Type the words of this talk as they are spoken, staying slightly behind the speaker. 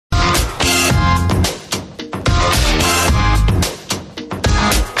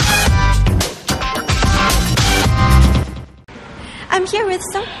here with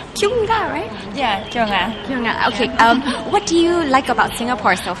Song Kyunga, right? Yeah, Kyunga. Kyunga. Okay. What do you like about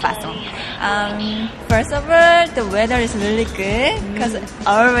Singapore so far, Song? First of all, the weather is really good because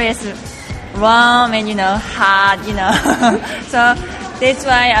always warm and hot, So that's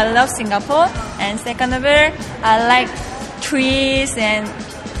why I love Singapore. And second of all, I like trees and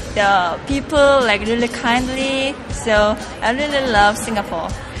the people like really kindly. So I really love Singapore.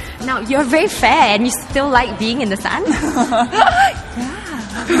 Now, you're very fair and you still like being in the sun?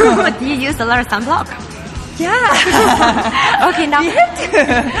 Yeah. Do you use a lot of sunblock? Yeah. Okay, now... You have to.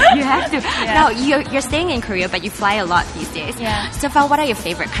 You have to. Yeah. Now, you're staying in Korea, but you fly a lot these days. Yeah. So far, what are your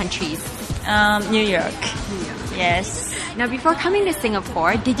favorite countries? New York. Yes. Now, before coming to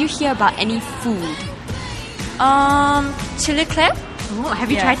Singapore, did you hear about any food? Chili crab? Oh, have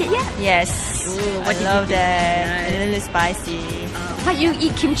you tried it yet? Yes. Ooh, I love that. A little spicy. But you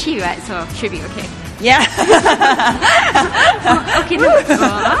eat kimchi, right? So should be okay. Yeah. Okay.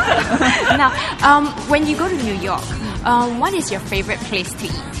 Now, when you go to New York, what is your favorite place to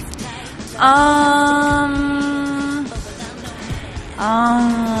eat?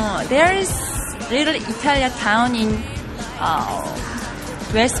 There is little Italian town in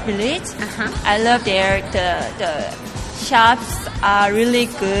West Village. I love there. The shops are really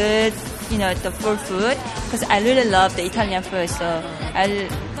good. The food. Because I really love the Italian food. So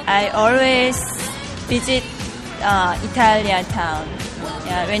I always visit Italian town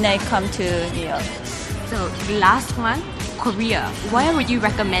when I come to New York. So the last one, Korea. Where would you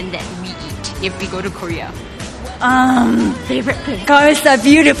recommend that we eat if we go to Korea? Favorite place? Girls are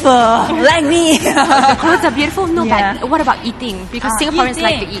beautiful, like me. The clothes are beautiful? No, Yeah. but what about eating? Because Singaporeans eating.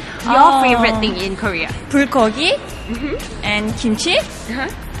 like to eat. Your favorite thing in Korea? 불고기 and kimchi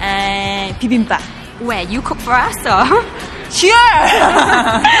and bibimbap. Where? You cook for us or? Sure.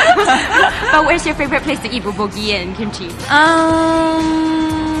 But where's your favorite place to eat bulgogi and kimchi?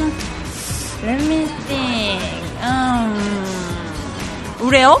 Let me think.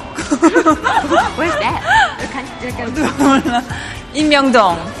 우레옥? Where's that?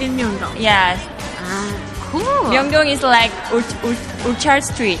 인명동. Myeongdong. Yes. Cool. Myeongdong is like Orchard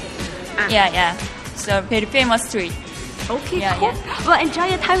Street. Yeah. So very famous street. Okay, Yeah, cool. yeah. Well, enjoy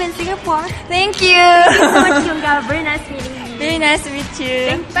your time in Singapore. Thank you. Thank you so much, Kyunga. Very nice meeting you. Very nice to meet you.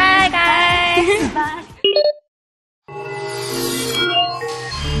 Thank you. Bye.